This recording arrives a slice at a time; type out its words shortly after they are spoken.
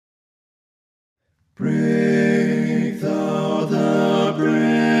Break thou the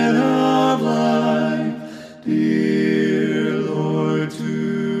bread of life, dear Lord,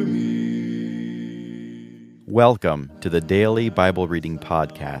 to me. Welcome to the Daily Bible Reading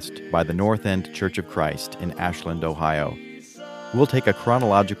Podcast by the North End Church of Christ in Ashland, Ohio. We'll take a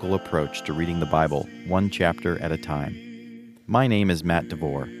chronological approach to reading the Bible, one chapter at a time. My name is Matt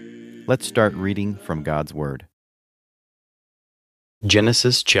DeVore. Let's start reading from God's Word.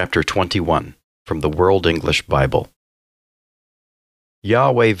 Genesis chapter 21, from the World English Bible.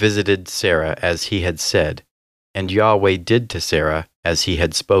 Yahweh visited Sarah as he had said, and Yahweh did to Sarah as he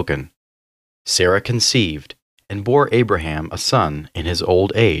had spoken. Sarah conceived, and bore Abraham a son in his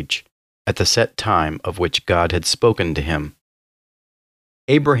old age, at the set time of which God had spoken to him.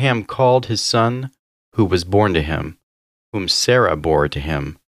 Abraham called his son, who was born to him, whom Sarah bore to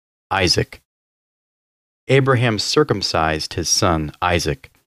him, Isaac. Abraham circumcised his son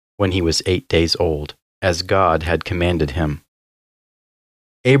Isaac when he was 8 days old, as God had commanded him.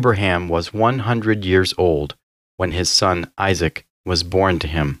 Abraham was 100 years old when his son Isaac was born to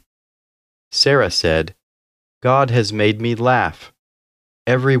him. Sarah said, "God has made me laugh.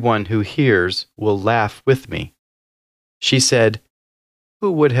 Everyone who hears will laugh with me." She said,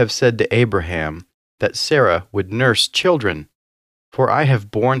 "Who would have said to Abraham that Sarah would nurse children? For I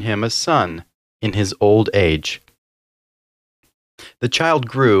have borne him a son in his old age." The child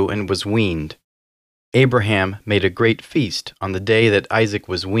grew and was weaned. Abraham made a great feast on the day that Isaac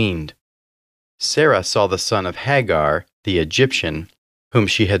was weaned. Sarah saw the son of Hagar, the Egyptian, whom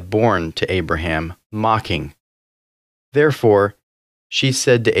she had borne to Abraham, mocking. Therefore she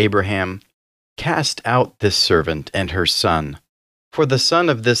said to Abraham, "Cast out this servant and her son, for the son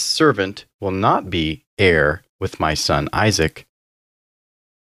of this servant will not be heir with my son Isaac."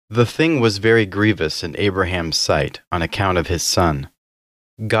 The thing was very grievous in Abraham's sight on account of his son.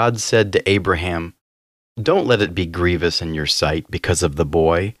 God said to Abraham, "Don't let it be grievous in your sight because of the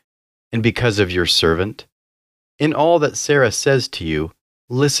boy, and because of your servant. In all that Sarah says to you,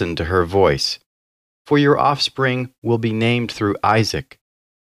 listen to her voice, for your offspring will be named through Isaac.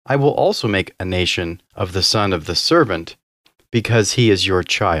 I will also make a nation of the son of the servant, because he is your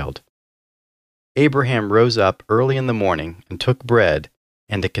child." Abraham rose up early in the morning and took bread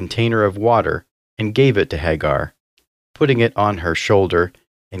and a container of water and gave it to Hagar, putting it on her shoulder,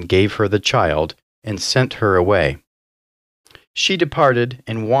 and gave her the child and sent her away. She departed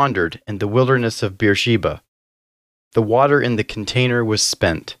and wandered in the wilderness of Beersheba. The water in the container was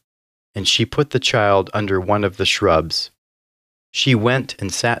spent, and she put the child under one of the shrubs. She went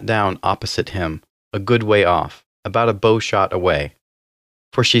and sat down opposite him, a good way off, about a bowshot away.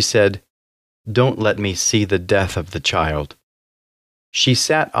 For she said, "Don't let me see the death of the child." She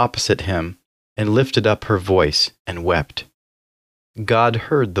sat opposite him and lifted up her voice and wept. God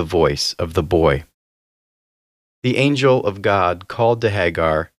heard the voice of the boy. The angel of God called to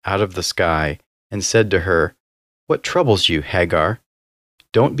Hagar out of the sky and said to her, "What troubles you, Hagar?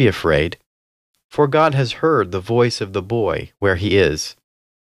 Don't be afraid, for God has heard the voice of the boy where he is.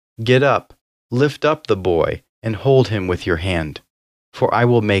 Get up, lift up the boy, and hold him with your hand, for I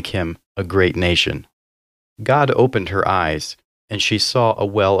will make him a great nation." God opened her eyes, and she saw a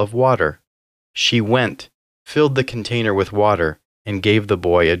well of water. She went, filled the container with water, and gave the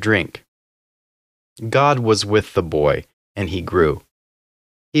boy a drink. God was with the boy, and he grew.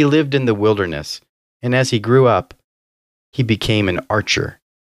 He lived in the wilderness, and as he grew up, he became an archer.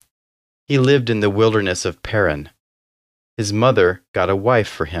 He lived in the wilderness of Paran. His mother got a wife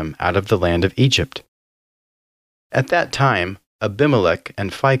for him out of the land of Egypt. At that time, Abimelech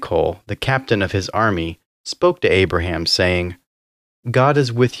and Phicol, the captain of his army, spoke to Abraham, saying, "God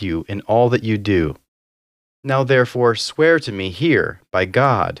is with you in all that you do. Now therefore swear to me here, by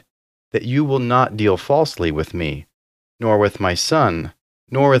God, that you will not deal falsely with me, nor with my son,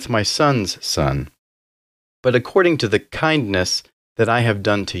 nor with my son's son. But according to the kindness that I have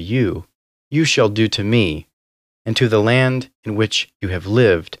done to you, you shall do to me, and to the land in which you have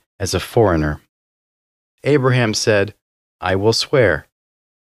lived as a foreigner." Abraham said, "I will swear."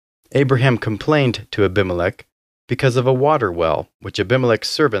 Abraham complained to Abimelech because of a water well which Abimelech's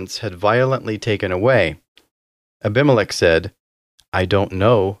servants had violently taken away. Abimelech said, "I don't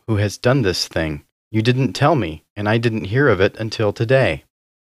know who has done this thing. You didn't tell me, and I didn't hear of it until today."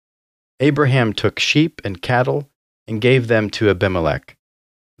 Abraham took sheep and cattle and gave them to Abimelech.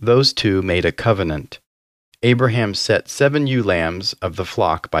 Those two made a covenant. Abraham set 7 ewe lambs of the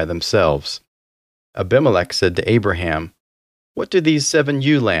flock by themselves. Abimelech said to Abraham, "What do these 7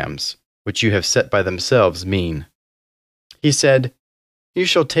 ewe lambs, which you have set by themselves, mean?" He said, "You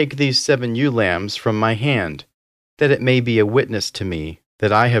shall take these 7 ewe lambs from my hand, that it may be a witness to me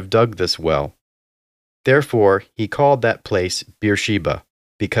that I have dug this well. Therefore he called that place Beersheba,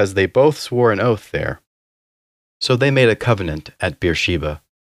 because they both swore an oath there. So they made a covenant at Beersheba.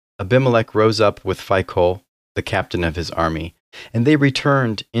 Abimelech rose up with Phicol, the captain of his army, and they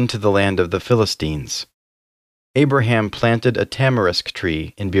returned into the land of the Philistines. Abraham planted a tamarisk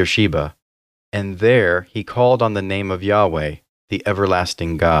tree in Beersheba, and there he called on the name of Yahweh, the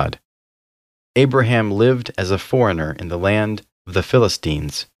everlasting God. Abraham lived as a foreigner in the land of the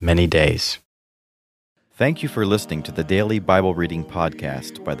Philistines many days. Thank you for listening to the Daily Bible Reading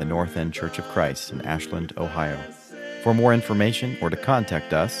Podcast by the North End Church of Christ in Ashland, Ohio. For more information or to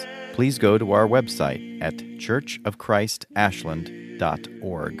contact us, please go to our website at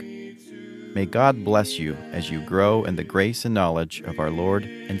churchofchristashland.org. May God bless you as you grow in the grace and knowledge of our Lord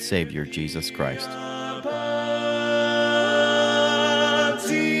and Savior Jesus Christ.